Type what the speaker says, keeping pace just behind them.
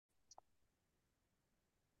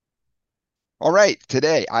All right,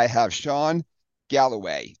 today I have Shawn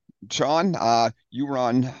Galloway. Shawn, you were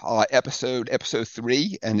on episode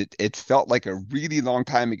three, and it felt like a really long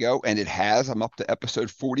time ago, and it has. I'm up to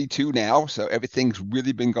episode 42 now, so everything's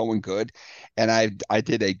really been going good. And I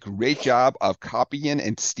did a great job of copying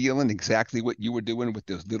and stealing exactly what you were doing with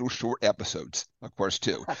those little short episodes, of course,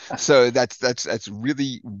 too. So that's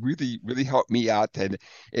really helped me out, and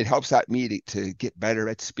it helps out me to get better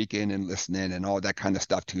at speaking and listening and all that kind of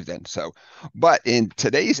stuff too. Then so. But in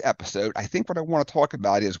today's episode, I think what I want to talk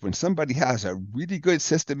about is when somebody has a really good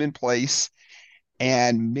system in place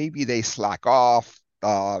and maybe they slack off,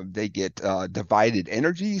 they get divided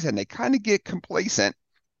energies and they kind of get complacent.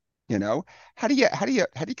 You know, how do you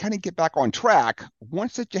kind of get back on track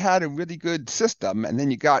once that you had a really good system and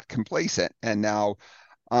then you got complacent and now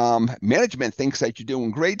management thinks that you're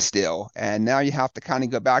doing great still, and now you have to kind of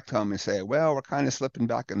go back to them and say, well, we're kind of slipping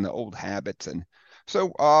back in the old habits. And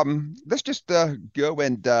so let's just go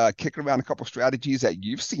and kick around a couple strategies that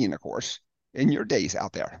you've seen, of course, in your days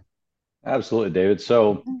out there. Absolutely, David.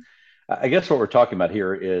 So Mhm. I guess what we're talking about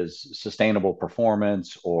here is sustainable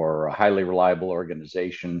performance or a highly reliable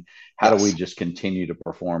organization. How do we Yes, just continue to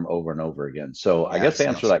perform over and over again? So I guess yes, to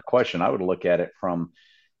answer yes. that question, I would look at it from,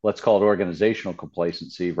 let's call it organizational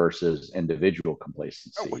complacency versus individual Oh,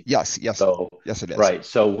 complacency. yes, yes, So, yes, it is. right.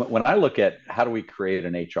 So when I look at how do we create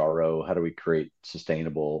an HRO, how do we create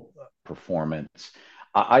sustainable performance,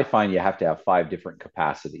 I find you have to have five different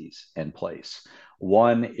capacities in place.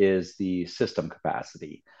 One is the system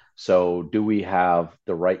capacity. So, do we have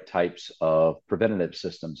the right types of preventative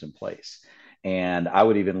systems in place? And I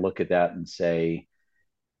would even look at that and say,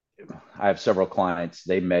 I have several clients,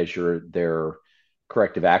 they measure their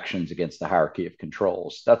corrective actions against the hierarchy of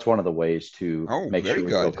controls. That's one of the ways to Oh, make very sure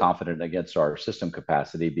we feel good. confident against our system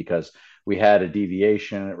capacity because we had a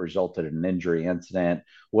deviation, it resulted in an injury incident.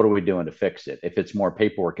 What are we doing to fix it? If it's more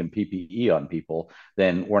paperwork and PPE on people,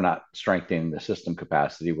 then we're not strengthening the system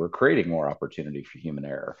capacity. We're creating more opportunity for human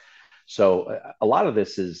error. So a lot of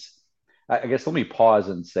this is, I guess, let me pause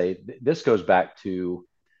and say this goes back to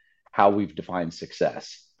how we've defined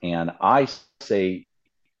success. And I say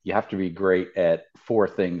you have to be great at four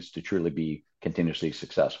things to truly be continuously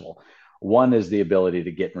successful. One is the ability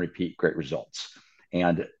to get and repeat great results.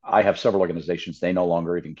 And I have several organizations, they no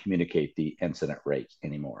longer even communicate the incident rate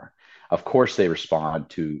anymore. Of course, they respond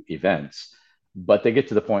to events, but they get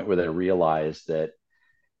to the point where they realize that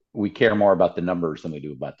we care more about the numbers than we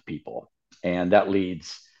do about the people. And that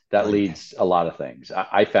Right. leads a lot of things.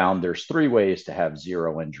 I found there's three ways to have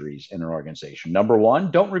zero injuries in an organization. Number one,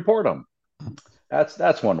 don't report them.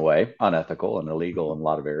 That's one way, unethical and illegal in a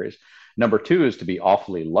lot of areas. Number two is to be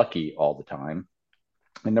awfully lucky all the time.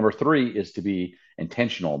 And number three is to be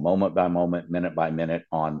intentional, moment by moment, minute by minute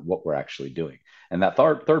on what we're actually doing. And that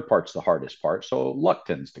third part's the hardest part. So luck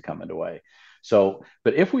tends to come into way. So,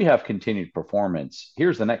 but if we have continued performance,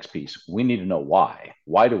 here's the next piece. We need to know why.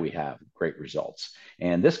 Why do we have great results?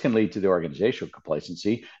 And this can lead to the organizational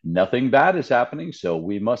complacency. Nothing bad is happening, so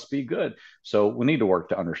we must be good. So we need to work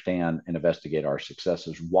to understand and investigate our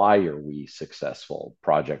successes. Why are we successful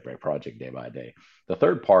project by project, day by day? The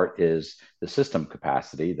third part is the system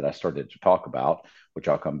capacity that I started to talk about, which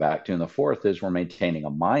I'll come back to. And the fourth is we're maintaining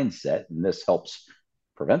a mindset, and this helps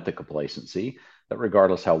prevent the complacency that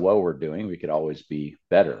regardless how well we're doing, we could always be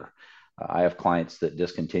better. I have clients that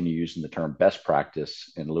discontinue using the term best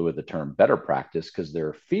practice in lieu of the term better practice because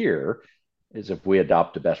their fear is if we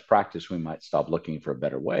adopt a best practice, we might stop looking for a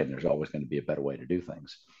better way. And there's always going to be a better way to do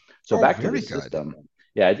things. So Oh, back to the very good. system.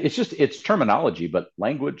 Yeah, it's terminology, but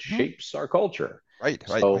language Mhm. shapes our culture. Right,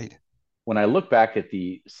 right, So right. when I look back at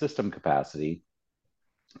the system capacity,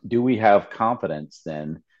 do we have confidence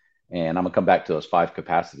then? And I'm going to come back to those five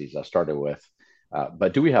capacities I started with.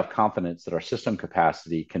 But do we have confidence that our system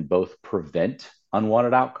capacity can both prevent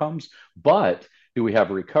unwanted outcomes, but do we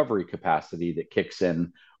have a recovery capacity that kicks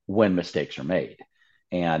in when mistakes are made?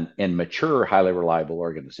 And in mature, highly reliable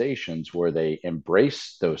organizations where they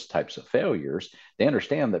embrace those types of failures, they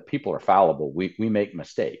understand that people are fallible. We make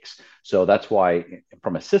mistakes. So that's why,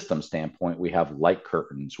 from a system standpoint, we have light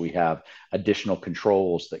curtains, we have additional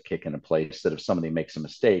controls that kick into place that if somebody makes a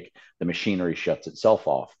mistake, the machinery shuts itself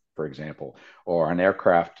off, for example, or an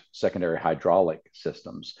aircraft secondary hydraulic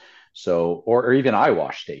systems. So, or even eye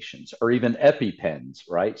wash stations, or even EpiPens,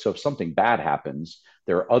 right? So if something bad happens,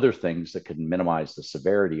 there are other things that can minimize the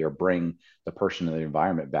severity or bring the person in the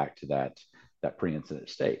environment back to that pre-incident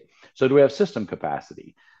state. So do we have system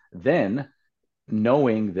capacity? Then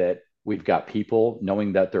knowing that we've got people,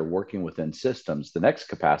 knowing that they're working within systems, the next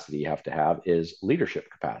capacity you have to have is leadership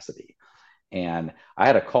capacity. And I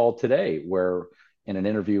had a call today where in an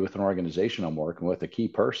interview with an organization I'm working with, a key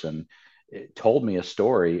person told me a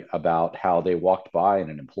story about how they walked by and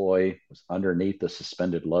an employee was underneath the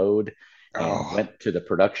suspended load and Oh, went to the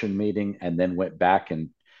production meeting and then went back and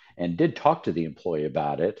did talk to the employee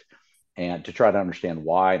about it and to try to understand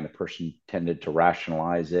why. And the person tended to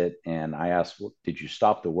rationalize it. And I asked, well, did you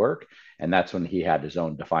stop the work? And that's when he had his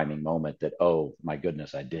own defining moment that, oh my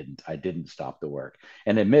goodness, I didn't stop the work,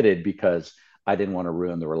 and admitted because I didn't want to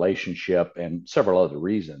ruin the relationship and several other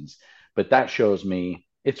reasons. But that shows me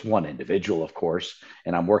it's one individual, of course,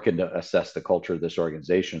 and I'm working to assess the culture of this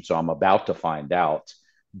organization. So I'm about to find out,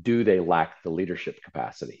 do they lack the leadership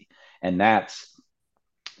capacity? And that's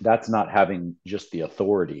not having just the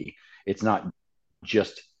authority. It's not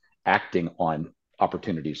just acting on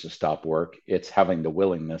opportunities to stop work. It's having the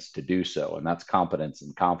willingness to do so. And that's competence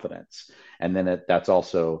and confidence. And then that's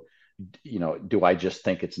also, do I just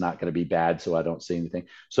think it's not going to be bad so I don't see anything?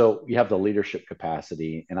 So you have the leadership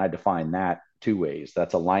capacity. And I define that two ways.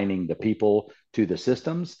 That's aligning the people to the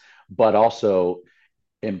systems, but also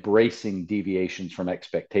embracing deviations from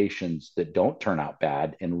expectations that don't turn out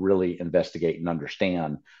bad and really investigate and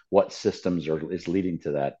understand what systems is leading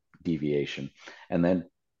to that deviation. And then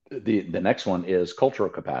the next one is cultural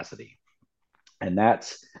capacity. And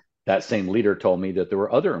that same leader told me that there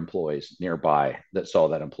were other employees nearby that saw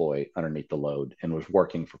that employee underneath the load and was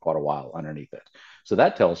working for quite a while underneath it. So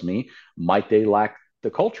that tells me, might they lack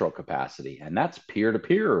the cultural capacity? And that's peer to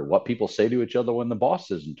peer, what people say to each other when the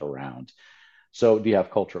boss isn't around. So do you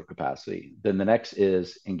have cultural capacity? Then the next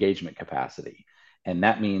is engagement capacity. And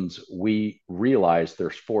that means we realize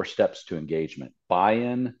there's four steps to engagement: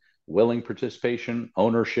 buy-in, willing participation,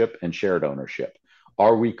 ownership, and shared ownership.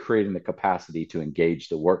 Are we creating the capacity to engage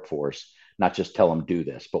the workforce, not just tell them do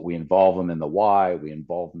this, but we involve them in the why, we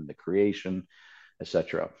involve them in the creation,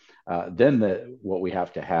 etc. Then what we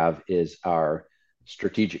have to have is our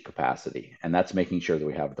strategic capacity. And that's making sure that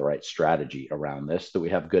we have the right strategy around this, that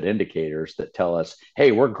we have good indicators that tell us,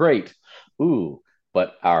 hey, we're great. Ooh,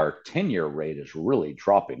 but our tenure rate is really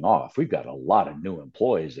dropping off. We've got a lot of new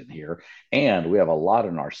employees in here, and we have a lot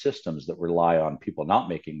in our systems that rely on people not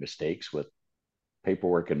making mistakes with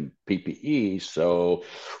paperwork and PPE. So,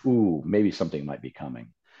 ooh, maybe something might be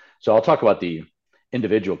coming. So I'll talk about the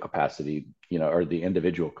individual capacity, or the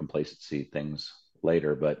individual complacency things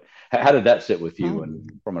later. But how did that sit with you oh,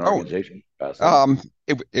 and from an oh, organization capacity?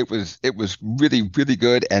 it was really really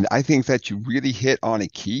good, and I think that you really hit on a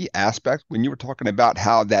key aspect when you were talking about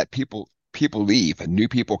how that people leave and new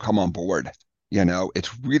people come on board.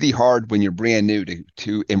 It's really hard when you're brand new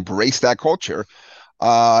to embrace that culture.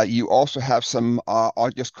 You also have some,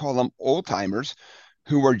 I'll just call them old timers,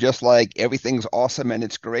 who are just like, everything's awesome and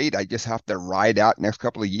it's great. I just have to ride out next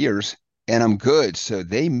couple of years and I'm good. So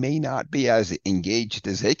they may not be as engaged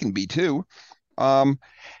as they can be too. Um,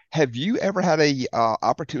 have you ever had a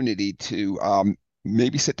opportunity to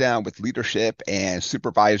maybe sit down with leadership and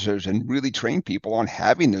supervisors and really train people on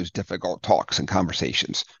having those difficult talks and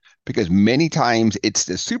conversations? Because many times it's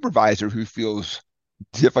the supervisor who feels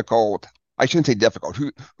difficult. I shouldn't say difficult,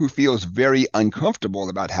 who feels very uncomfortable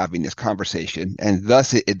about having this conversation, and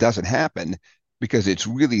thus it doesn't happen because it's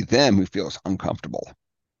really them who feels uncomfortable.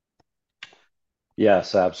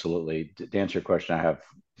 Yes, absolutely. To answer your question,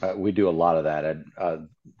 we do a lot of that. And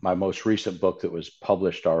my most recent book that was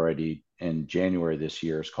published already in January this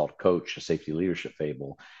year is called Coach, a Safety Leadership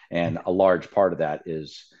Fable. And a large part of that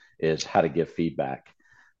is how to give feedback.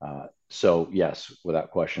 So yes, without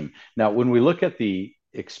question. Now, when we look at the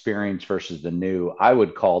experience versus the new, I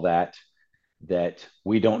would call that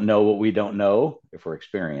we don't know what we don't know if we're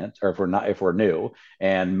experienced, or if we're new,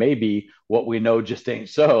 and maybe what we know just ain't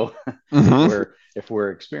so Hmm. if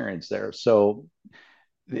we're experienced there. So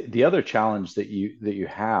the other challenge that you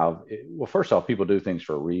have, well, first off, people do things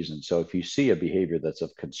for a reason. So if you see a behavior that's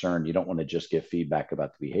of concern, you don't want to just give feedback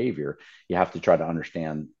about the behavior. You have to try to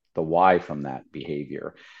understand the why from that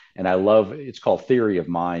behavior. And I love, it's called theory of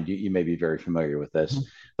mind. You may be very familiar with this,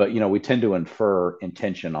 but we tend to infer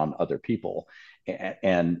intention on other people.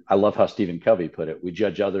 And I love how Stephen Covey put it: we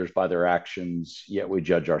judge others by their actions, yet we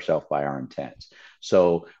judge ourselves by our intent.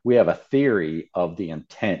 So we have a theory of the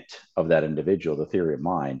intent of that individual, the theory of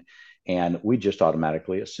mind, and we just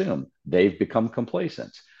automatically assume they've become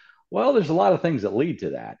complacent. Well, there's a lot of things that lead to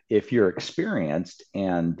that. If you're experienced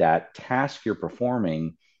and that task you're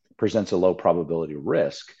performing presents a low probability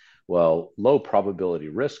risk, well, low probability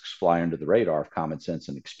risks fly under the radar of common sense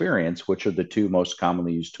and experience, which are the two most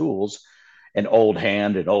commonly used tools an older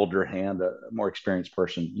hand, a more experienced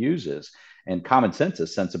person uses. And common sense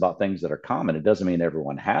is sense about things that are common. It doesn't mean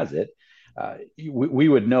everyone has it. we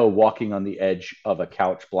would know walking on the edge of a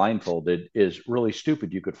couch blindfolded is really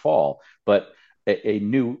stupid. You could fall, but a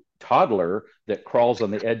new toddler that crawls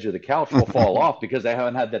on the edge of the couch will fall off because they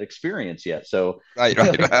haven't had that experience yet. So Right,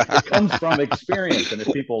 right. it comes from experience. And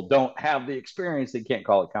if people don't have the experience, they can't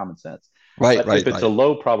call it common sense. Right, But if right, it's a right.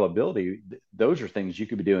 low probability, those are things you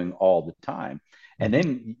could be doing all the time.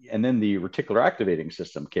 Mhm. And then the reticular activating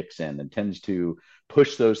system kicks in and tends to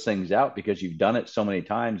push those things out because you've done it so many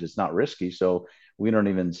times, it's not risky. So we don't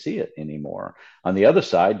even see it anymore. On the other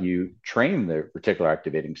side, you train the reticular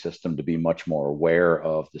activating system to be much more aware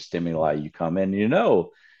of the stimuli you come in. You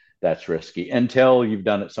know that's risky until you've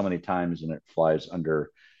done it so many times and it flies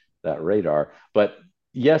under that radar. But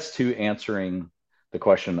yes, to answering the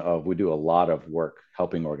question of, we do a lot of work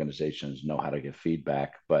helping organizations know how to give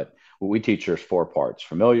feedback. But what we teach, there's four parts: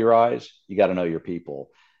 familiarize, you got to know your people.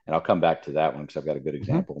 And I'll come back to that one because I've got a good Mhm.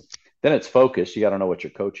 example. Then it's focus. You got to know what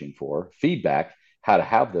you're coaching for. Feedback, how to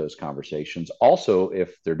have those conversations. Also,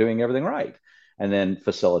 if they're doing everything right. And then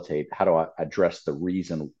facilitate, how do I address the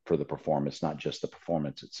reason for the performance, not just the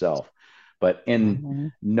performance itself. But in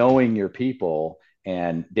Mhm. knowing your people,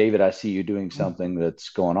 and David, I see you doing something that's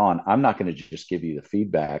going on. I'm not going to just give you the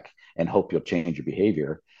feedback and hope you'll change your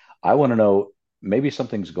behavior. I want to know, maybe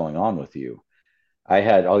something's going on with you.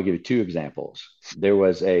 I'll give you two examples. There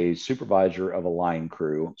was a supervisor of a line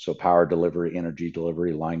crew, so power delivery, energy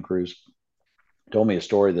delivery line crews, told me a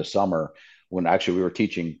story this summer when actually we were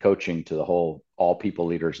teaching coaching to the whole, all people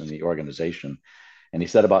leaders in the organization. And he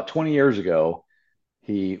said about 20 years ago,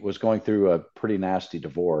 he was going through a pretty nasty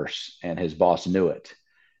divorce and his boss knew it.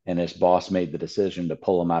 And his boss made the decision to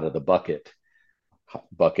pull him out of the bucket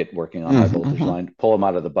working on high Mhm. voltage Mhm. line, pull him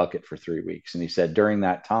out of the bucket for 3 weeks. And he said, during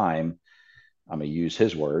that time, I'm going to use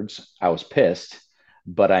his words, I was pissed,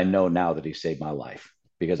 but I know now that he saved my life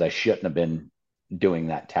because I shouldn't have been doing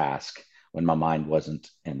that task when my mind wasn't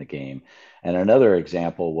in the game. And another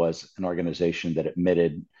example was an organization that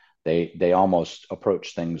admitted they almost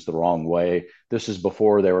approached things the wrong way. This is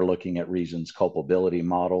before they were looking at reasons, culpability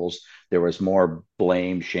models. There was more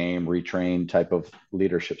blame, shame, retrain type of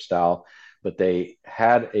leadership style. But they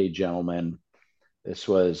had a gentleman, this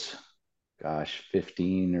was, gosh,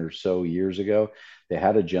 15 or so years ago. They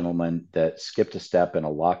had a gentleman that skipped a step in a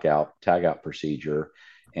lockout tagout procedure,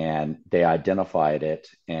 and they identified it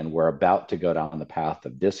and were about to go down the path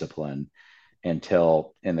of discipline,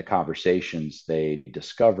 until in the conversations they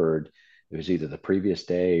discovered it was either the previous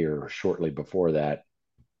day or shortly before that,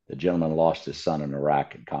 the gentleman lost his son in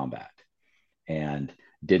Iraq in combat and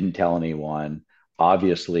didn't tell anyone.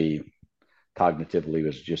 Obviously, cognitively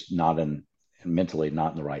was just not in, mentally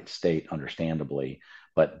not in the right state, understandably.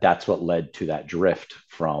 But that's what led to that drift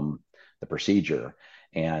from the procedure.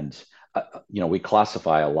 And we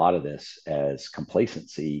classify a lot of this as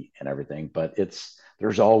complacency and everything, but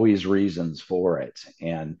there's always reasons for it.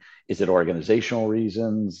 And is it organizational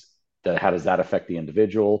reasons? How does that affect the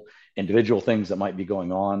individual things that might be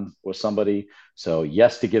going on with somebody? So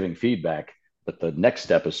yes to giving feedback, but the next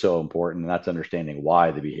step is so important, and that's understanding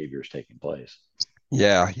why the behavior is taking place.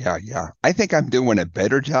 Yeah, yeah, yeah. I think I'm doing a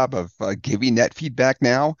better job of giving that feedback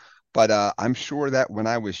now, but I'm sure that when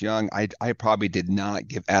I was young, I probably did not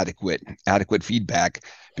give adequate feedback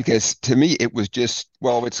because to me it was just,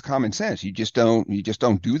 well, it's common sense. You just don't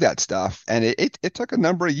do that stuff, and it took a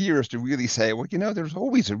number of years to really say, well, there's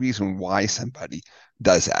always a reason why somebody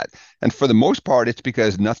does that, and for the most part, it's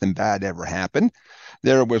because nothing bad ever happened.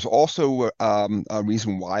 There was also a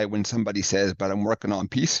reason why when somebody says, but I'm working on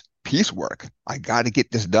piecework. I got to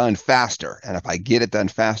get this done faster. And if I get it done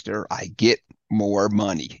faster, I get more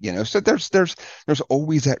money. So there's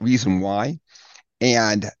always that reason why.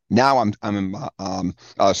 And now I'm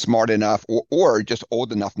smart enough or just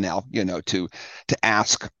old enough now, to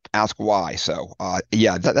ask why. So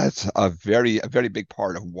yeah, that's a very big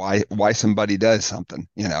part of why somebody does something.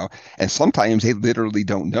 And sometimes they literally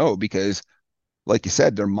don't know because like you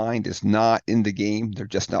said, their mind is not in the game. They're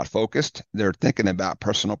just not focused. They're thinking about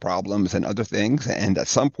personal problems and other things. And at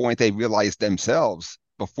some point, they realize themselves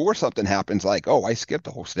before something happens, like, oh, I skipped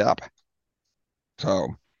a whole step. So,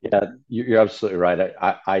 Yeah, you're absolutely right.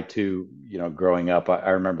 I too, growing up, I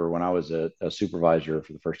remember when I was a supervisor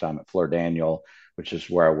for the first time at Fleur Daniel, which is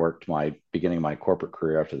where I worked my beginning of my corporate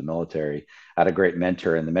career after the military. I had a great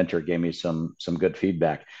mentor, and the mentor gave me some good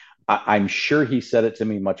feedback. I'm sure he said it to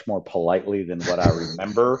me much more politely than what I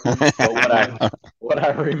remember, but what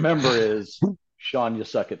I remember is, Shawn, you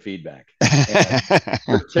suck at feedback, and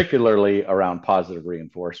particularly around positive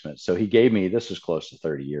reinforcement. So he gave me, this was close to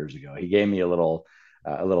 30 years ago. He gave me a little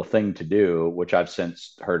a little thing to do, which I've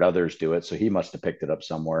since heard others do it. So he must have picked it up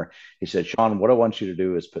somewhere. He said, Shawn, what I want you to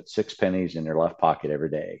do is put 6 pennies in your left pocket every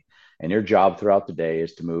day. And your job throughout the day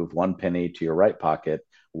is to move 1 penny to your right pocket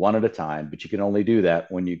one at a time. But you can only do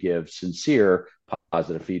that when you give sincere,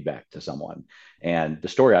 positive feedback to someone. And the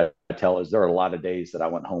story I tell is there are a lot of days that I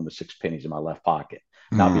went home with 6 pennies in my left pocket,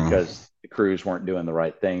 not Mm. because the crews weren't doing the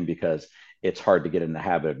right thing, because it's hard to get in the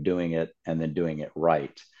habit of doing it and then doing it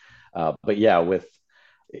right. But yeah, with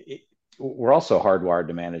it, we're also hardwired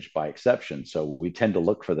to manage by exception. So we tend to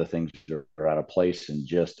look for the things that are out of place and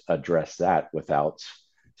just address that without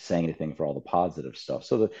saying anything for all the positive stuff.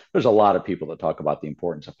 So there's a lot of people that talk about the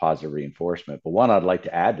importance of positive reinforcement. But one I'd like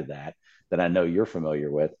to add to that, that I know you're familiar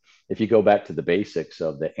with, if you go back to the basics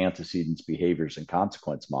of the antecedents, behaviors, and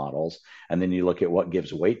consequence models, and then you look at what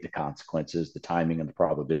gives weight to consequences, the timing and the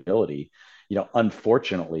probability,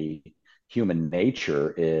 unfortunately, human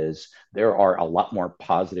nature is there are a lot more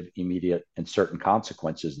positive, immediate, and certain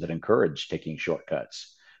consequences that encourage taking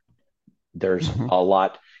shortcuts. There's Mhm. a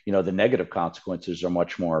lot, the negative consequences are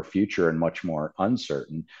much more future and much more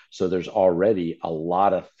uncertain. So there's already a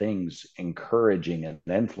lot of things encouraging and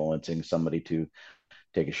influencing somebody to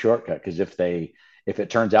take a shortcut, because if it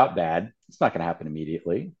turns out bad, it's not going to happen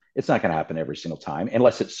immediately. It's not going to happen every single time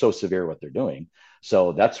unless it's so severe what they're doing.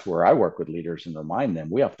 So that's where I work with leaders and remind them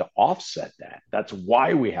we have to offset that. That's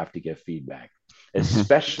why we have to give feedback, Mhm.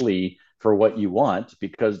 especially for what you want,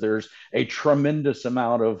 because there's a tremendous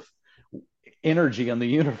amount of energy in the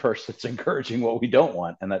universe that's encouraging what we don't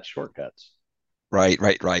want, and that's shortcuts. Right,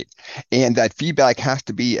 right, right. And that feedback has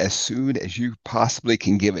to be as soon as you possibly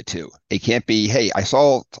can give it to. It can't be, hey, I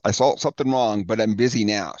saw something wrong, but I'm busy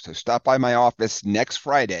now. So stop by my office next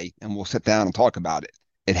Friday and we'll sit down and talk about it.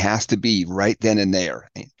 It has to be right then and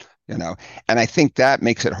there. You know. And I think that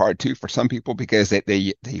makes it hard too for some people because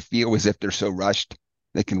they feel as if they're so rushed.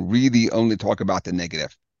 They can really only talk about the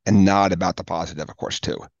negative and not about the positive, of course,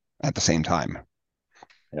 too, at the same time.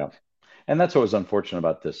 Yeah. And that's what was unfortunate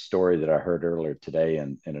about this story that I heard earlier today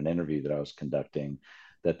in an interview that I was conducting,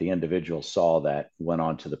 that the individual saw that, went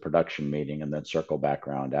on to the production meeting, and then circled back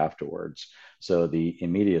around afterwards. So the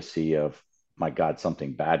immediacy of, my God,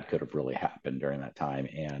 something bad could have really happened during that time,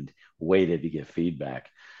 and waited to give feedback.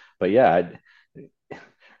 But yeah,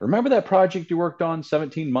 remember that project you worked on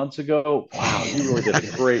 17 months ago? Wow, you really did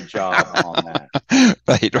a great job on that.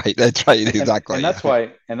 Right, right. That's right. And Exactly. that's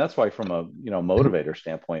why from a motivator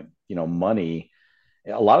standpoint, money,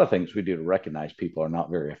 a lot of things we do to recognize people are not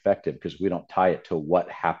very effective because we don't tie it to what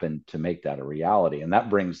happened to make that a reality. And that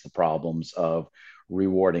brings the problems of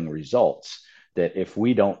rewarding results. That if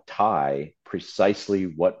we don't tie precisely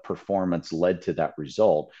what performance led to that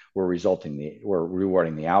result, we're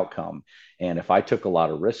rewarding the outcome. And if I took a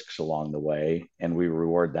lot of risks along the way and we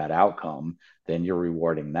reward that outcome, then you're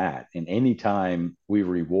rewarding that. And anytime we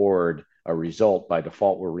reward a result, by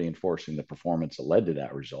default, we're reinforcing the performance that led to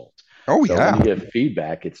that result. Oh So when yeah. you give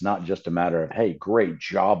feedback, it's not just a matter of, hey, great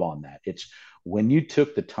job on that. It's when you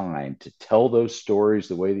took the time to tell those stories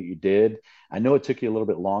the way that you did. I know it took you a little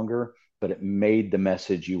bit longer, but it made the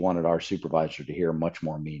message you wanted our supervisor to hear much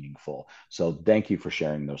more meaningful. So thank you for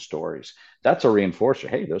sharing those stories. That's a reinforcer.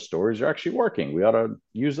 Hey, those stories are actually working. We ought to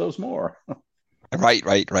use those more. Right,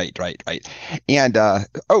 right, right, right, right. And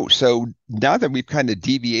oh, so now that we've kind of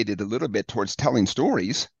deviated a little bit towards telling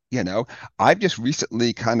stories, I've just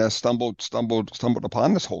recently kind of stumbled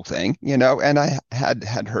upon this whole thing, and I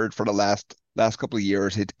had heard for the last couple of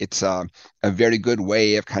years it's a very good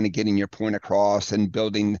way of kind of getting your point across and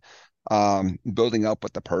building up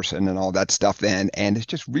with the person and all that stuff then. And it's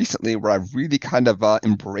just recently where I've really kind of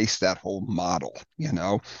embraced that whole model,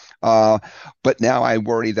 uh, but now I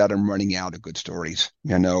worry that I'm running out of good stories,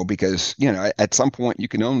 because, at some point you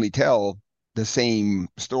can only tell the same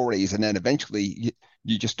stories and then eventually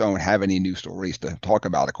you just don't have any new stories to talk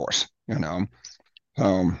about, of course.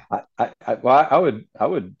 Um, Well, I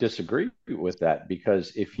would disagree with that,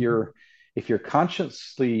 because if you're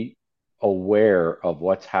consciously aware of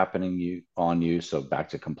what's happening on you, so back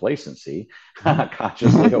to complacency,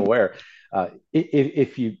 consciously aware.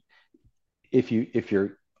 If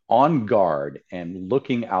you're on guard and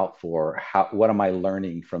looking out for what am I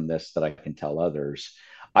learning from this that I can tell others,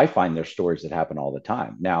 I find there's stories that happen all the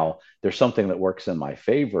time. Now, there's something that works in my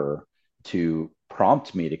favor to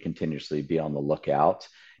prompt me to continuously be on the lookout,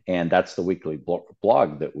 and that's the weekly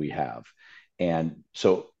blog that we have. And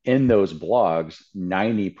so in those blogs,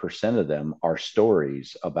 90% of them are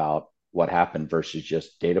stories about what happened versus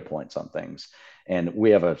just data points on things. And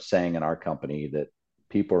we have a saying in our company that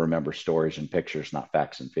people remember stories and pictures, not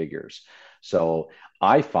facts and figures. So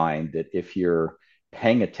I find that if you're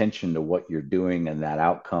paying attention to what you're doing and that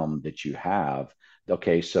outcome that you have.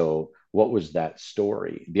 Okay, so what was that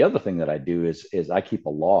story? The other thing that I do is I keep a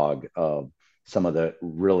log of some of the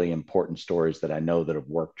really important stories that I know that have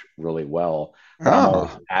worked really well, but I'm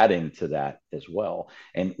always Oh, adding to that as well.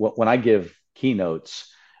 And when I give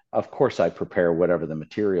keynotes, of course I prepare whatever the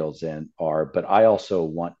materials in are, but I also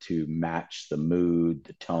want to match the mood,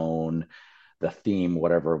 the tone, the theme,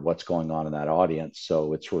 whatever, what's going on in that audience.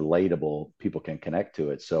 So it's relatable. People can connect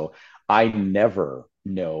to it. So I never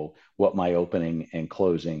know what my opening and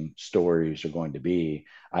closing stories are going to be.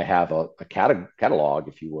 I have a catalog,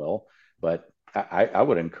 if you will, but I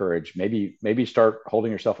would encourage maybe start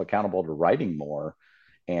holding yourself accountable to writing more.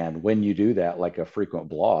 And when you do that, like a frequent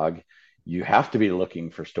blog, you have to be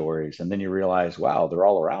looking for stories, and then you realize, wow, they're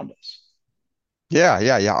all around us. yeah.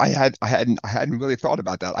 I hadn't really thought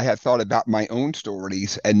about that. I had thought about my own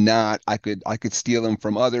stories and not I could steal them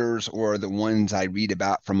from others or the ones I read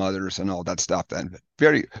about from others and all that stuff. Then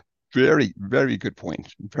very, very good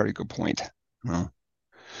point. Very good point. Huh.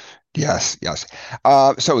 Yes, yes.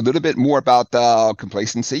 So a little bit more about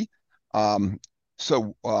complacency. Um,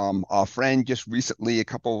 a friend just recently, a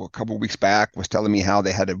couple weeks back, was telling me how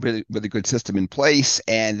they had a really good system in place,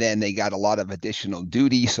 and then they got a lot of additional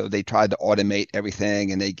duty, so they tried to automate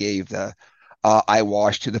everything, and they gave the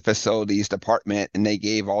eyewash to the facilities department, and they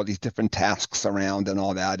gave all these different tasks around and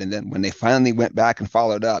all that, and then when they finally went back and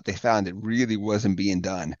followed up, they found it really wasn't being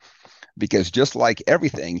done because just like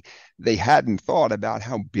everything, they hadn't thought about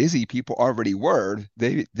how busy people already were.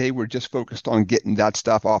 They were just focused on getting that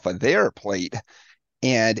stuff off of their plate.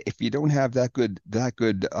 And if you don't have that good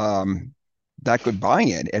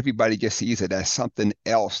buy-in, everybody just sees it as something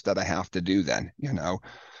else that I have to do then.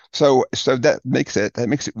 So that makes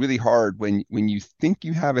it really hard when you think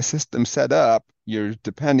you have a system set up, you're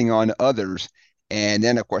depending on others. And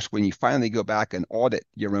then, of course, when you finally go back and audit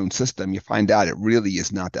your own system, you find out it really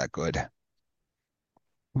is not that good.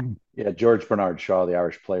 Yeah, George Bernard Shaw, the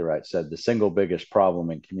Irish playwright, said the single biggest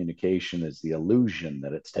problem in communication is the illusion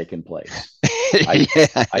that it's taken place. I Yeah,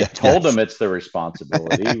 I yeah, told yes. them it's their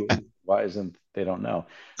responsibility. Why isn't they don't know?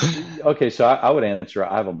 Okay, so I would answer.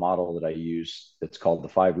 I have a model that I use. It's called the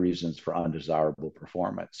 5 reasons for undesirable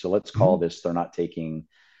performance. So let's call Mhm. this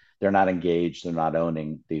they're not engaged, they're not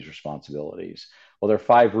owning these responsibilities. Well, there are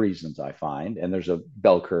 5 reasons I find, and there's a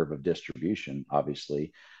bell curve of distribution,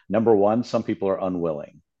 obviously. Number one, some people are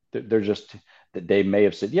unwilling. They're just that they may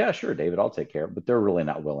have said, yeah, sure, David, I'll take care of it, but they're really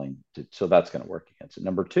not willing to. So that's going to work against it.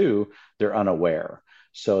 Number two, they're unaware.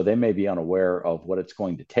 So they may be unaware of what it's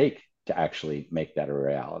going to take to actually make that a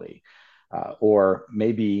reality. Or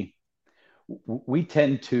maybe we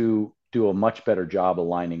tend to do a much better job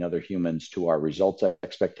aligning other humans to our results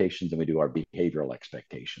expectations than we do our behavioral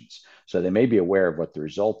expectations. So they may be aware of what the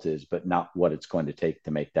result is, but not what it's going to take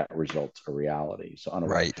to make that result a reality. So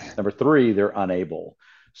unaware. Right. Number three, they're unable.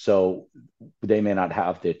 So they may not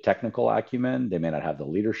have the technical acumen, they may not have the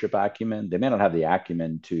leadership acumen, they may not have the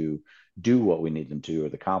acumen to do what we need them to or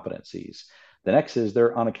the competencies. The next is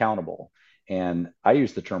they're unaccountable. And I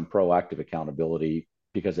use the term proactive accountability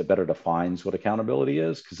because it better defines what accountability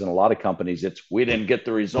is. Because in a lot of companies, it's we didn't get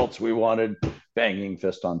the results we wanted, banging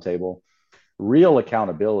fist on table. Real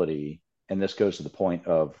accountability, and this goes to the point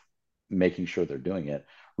of making sure they're doing it.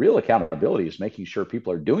 Real accountability is making sure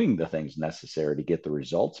people are doing the things necessary to get the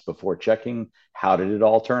results before checking how did it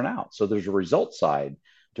all turn out. So there's a result side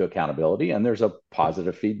to accountability, and there's a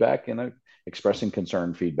positive feedback and a expressing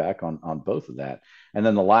concern feedback on both of that. And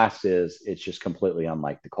then the last is it's just completely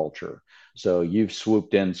unlike the culture. So you've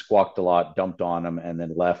swooped in, squawked a lot, dumped on them, and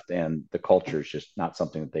then left, and the culture is just not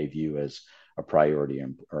something that they view as a priority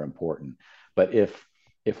or important. But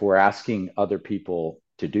if we're asking other people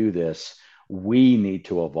to do this, we need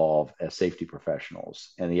to evolve as safety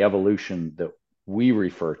professionals. And the evolution that we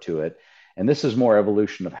refer to it, and this is more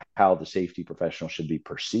evolution of how the safety professional should be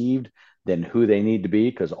perceived than who they need to be,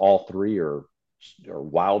 because all three are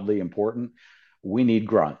wildly important. We need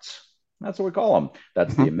grunts. That's what we call them.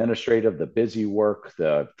 That's the Mhm. administrative, the busy work,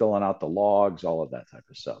 the filling out the logs, all of that type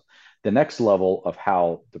of stuff. The next level of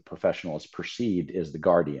how the professional is perceived is the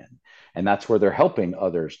guardian. And that's where they're helping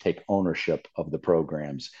others take ownership of the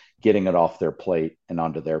programs, getting it off their plate and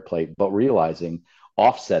onto their plate, but realizing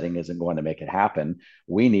offsetting isn't going to make it happen.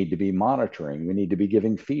 We need to be monitoring. We need to be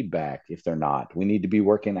giving feedback if they're not. We need to be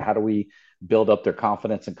working. How do we build up their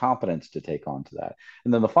confidence and competence to take on to that?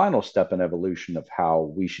 And then the final step in evolution of how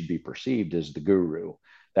we should be perceived is the guru.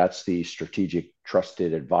 That's the strategic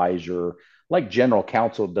trusted advisor. Like general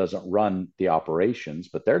counsel doesn't run the operations,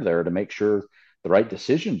 but they're there to make sure the right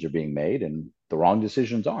decisions are being made and the wrong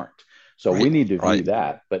decisions aren't. So we Right. need to view Right.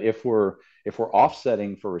 that. But if we're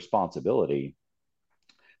offsetting for responsibility,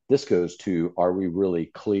 this goes to, are we really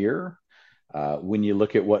clear? When you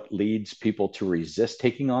look at what leads people to resist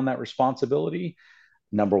taking on that responsibility,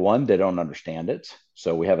 number one, they don't understand it.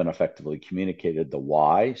 So we haven't effectively communicated the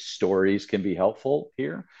why. Stories can be helpful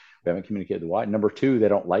here. We haven't communicated the why. Number two, they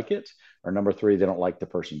don't like it. Or number three, they don't like the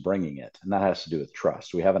person bringing it. And that has to do with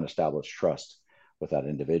trust. We haven't established trust with that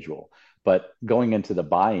individual. But going into the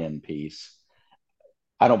buy in piece,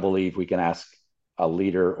 I don't believe we can ask a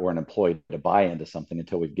leader or an employee to buy into something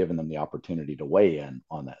until we've given them the opportunity to weigh in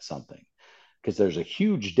on that something. Because there's a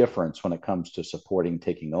huge difference when it comes to supporting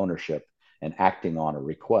taking ownership and acting on a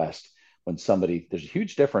request. There's a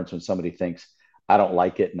huge difference when somebody thinks, I don't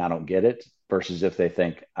like it and I don't get it, versus if they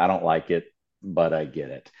think, I don't like it, but I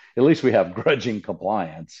get it. At least we have grudging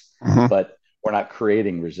compliance, Hmm. but we're not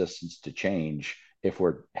creating resistance to change if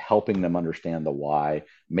we're helping them understand the why,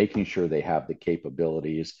 making sure they have the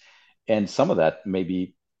capabilities. And some of that may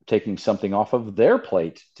be taking something off of their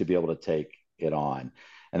plate to be able to take it on.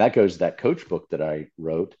 And that goes to that coach book that I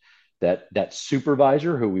wrote, that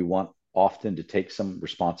supervisor who we want often to take some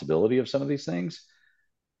responsibility of some of these things.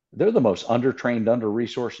 They're the most undertrained,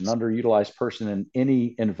 under-resourced, and underutilized person in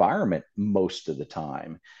any environment most of the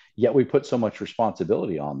time. Yet we put so much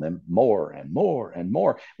responsibility on them, more and more and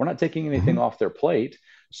more. We're not taking anything Hmm. off their plate.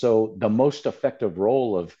 So the most effective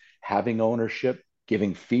role of having ownership,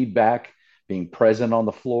 giving feedback, being present on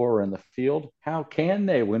the floor or in the field, how can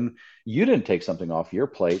they when you didn't take something off your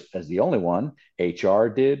plate as the only one? HR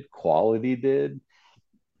did, quality did,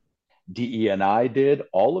 DE&I did.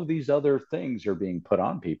 All of these other things are being put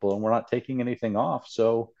on people, and we're not taking anything off.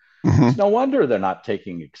 So Hmm. it's no wonder they're not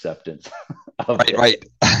taking acceptance of Right. it. Right.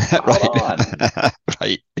 It's caught on. Right.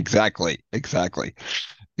 Right. Exactly. Exactly.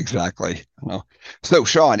 Exactly. No. So,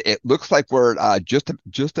 Shawn, it looks like we're just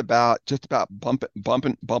about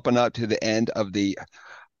bumping up to the end of the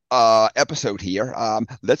episode here.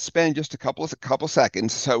 Let's spend just a couple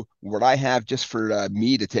seconds. So, what I have just for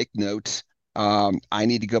me to take notes. I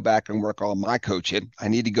need to go back and work on my coaching. I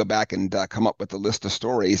need to go back and come up with a list of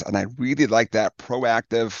stories, and I really like that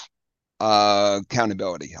proactive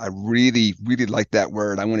accountability. I really, really like that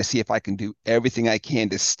word. I want to see if I can do everything I can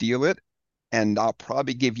to steal it. And I'll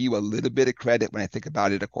probably give you a little bit of credit when I think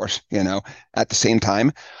about it, of course, at the same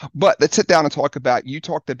time. But let's sit down and talk about, you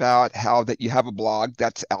talked about how that you have a blog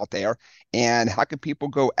that's out there, and how can people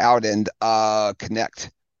go out and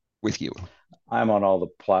connect with you? I'm on all the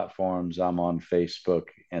platforms. I'm on Facebook,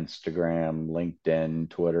 Instagram, LinkedIn,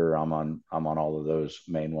 Twitter. I'm on all of those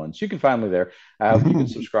main ones. You can find me there. You can Mhm.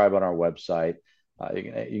 subscribe on our website. You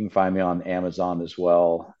can find me on Amazon as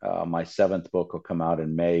well. My seventh book will come out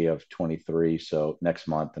in May of 23, so next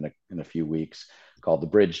month in a few weeks, called The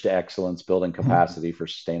Bridge to Excellence: Building Capacity for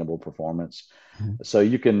Sustainable Performance. So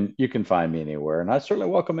you can find me anywhere, and I certainly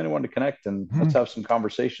welcome anyone to connect, and let's have some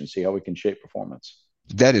conversation, see how we can shape performance.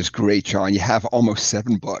 That is great, Sean. You have almost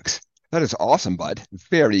 7 books. That is awesome, bud.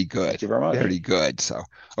 Very Thank good. you very much. Very good. So,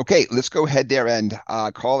 okay, let's go ahead there and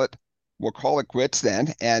call it. We'll call it quits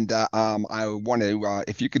then. And I want to,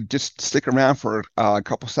 if you could just stick around for a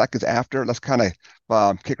couple seconds after, let's kind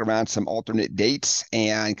of kick around some alternate dates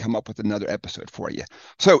and come up with another episode for you.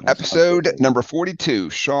 So, That sounds good, episode Jason. number 42,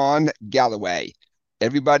 Shawn Galloway.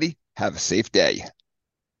 Everybody, have a safe day.